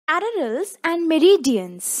Parallels and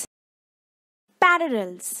meridians.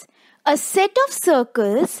 Parallels. A set of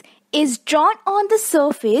circles is drawn on the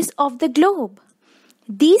surface of the globe.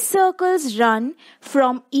 These circles run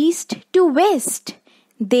from east to west.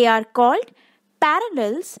 They are called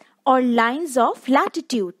parallels or lines of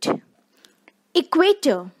latitude.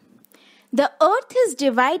 Equator. The earth is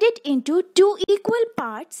divided into two equal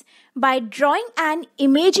parts by drawing an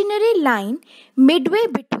imaginary line midway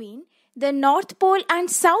between the North Pole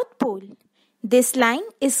and South Pole. This line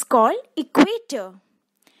is called equator.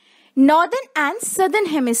 Northern and Southern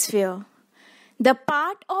Hemisphere. The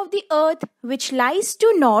part of the earth which lies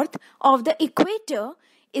to north of the equator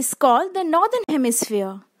is called the Northern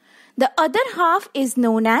Hemisphere. The other half is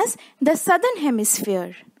known as the Southern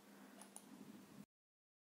Hemisphere.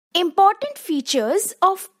 Important features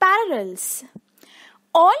of parallels.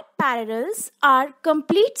 All parallels are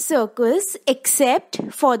complete circles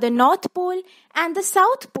except for the North Pole and the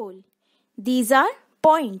South Pole. These are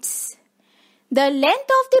points. The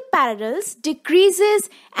length of the parallels decreases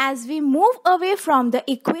as we move away from the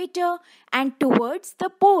equator and towards the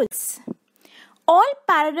poles. All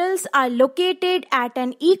parallels are located at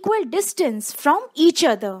an equal distance from each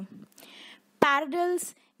other.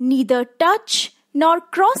 Parallels neither touch nor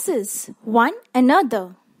crosses one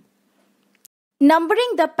another.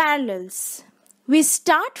 Numbering the parallels. We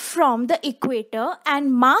start from the equator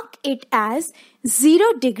and mark it as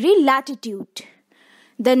 0° latitude.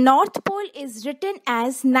 The North Pole is written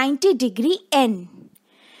as 90° N.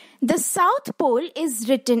 The South Pole is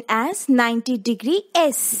written as 90°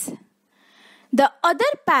 S. The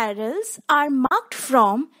other parallels are marked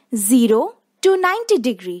from 0 to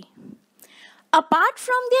 90°. Apart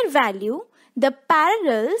from their value, the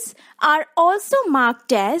parallels are also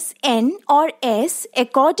marked as N or S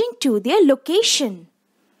according to their location.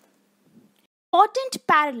 Important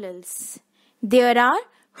parallels. There are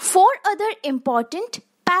 4 other important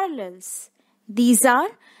parallels. These are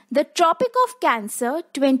the Tropic of Cancer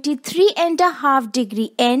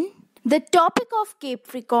 23.5° N, the Tropic of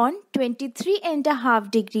Capricorn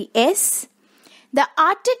 23.5° S, the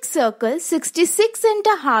Arctic Circle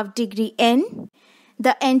 66.5° N,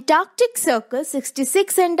 the Antarctic Circle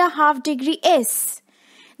 66.5° S.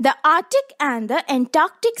 The Arctic and the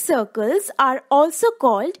Antarctic circles are also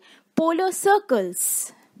called polar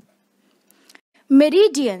circles.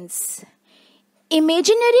 Meridians.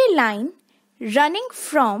 Imaginary line running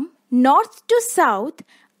from north to south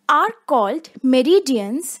are called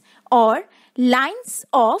meridians or lines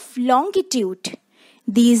of longitude.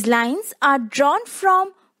 These lines are drawn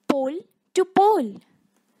from pole to pole.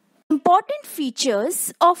 Important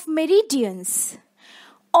features of meridians.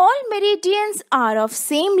 All meridians are of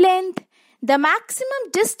same length. The maximum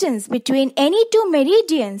distance between any two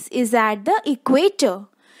meridians is at the equator.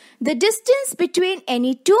 The distance between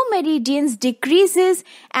any two meridians decreases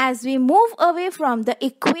as we move away from the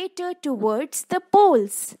equator towards the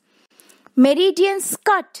poles. Meridians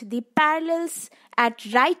cut the parallels at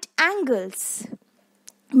right angles.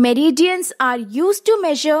 Meridians are used to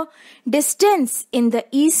measure distance in the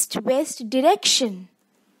east-west direction.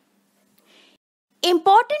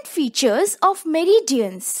 Important features of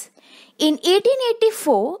meridians. In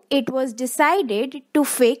 1884, it was decided to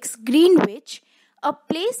fix Greenwich, a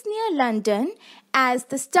place near London, as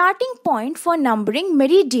the starting point for numbering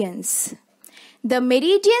meridians. The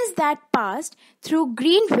meridians that passed through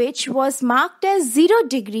Greenwich was marked as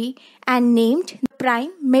 0° and named the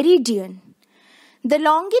prime meridian. The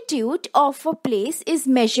longitude of a place is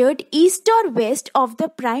measured east or west of the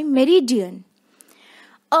prime meridian.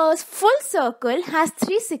 A full circle has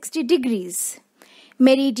 360 degrees.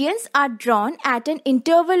 Meridians are drawn at an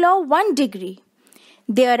interval of 1 degree.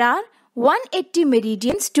 There are 180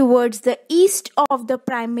 meridians towards the east of the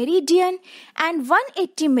prime meridian and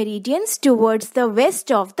 180 meridians towards the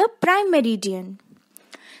west of the prime meridian.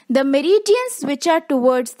 The meridians which are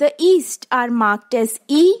towards the east are marked as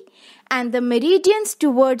E and the meridians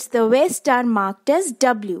towards the west are marked as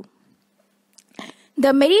W.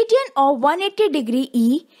 The meridian of 180°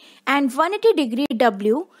 E and 180°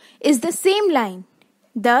 W is the same line.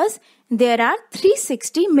 Thus, there are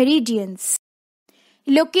 360 meridians.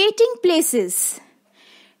 Locating places.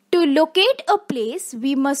 To locate a place,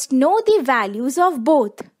 we must know the values of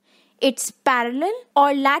both its parallel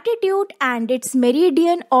or latitude and its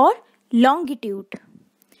meridian or longitude.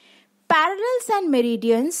 Parallels and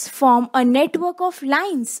meridians form a network of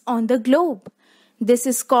lines on the globe. This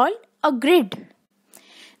is called a grid.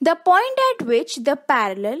 The point at which the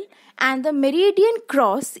parallel and the meridian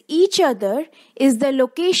cross each other is the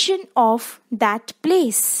location of that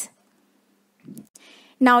place.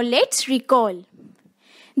 Now let's recall.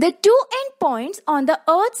 The two endpoints on the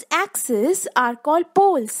Earth's axis are called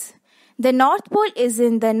poles. The North Pole is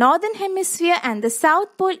in the northern hemisphere and the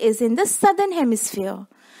South Pole is in the southern hemisphere.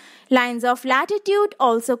 Lines of latitude,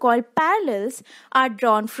 also called parallels, are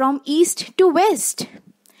drawn from east to west.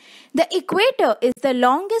 The equator is the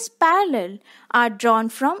longest parallel, are drawn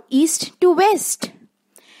from east to west.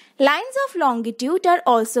 Lines of longitude are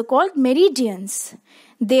also called meridians.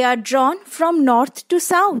 They are drawn from north to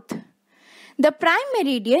south. The prime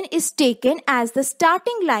meridian is taken as the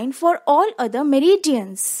starting line for all other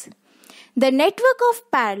meridians. The network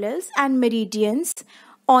of parallels and meridians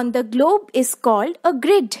on the globe is called a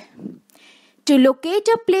grid. To locate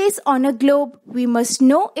a place on a globe, we must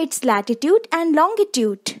know its latitude and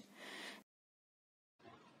longitude.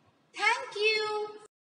 Thank you.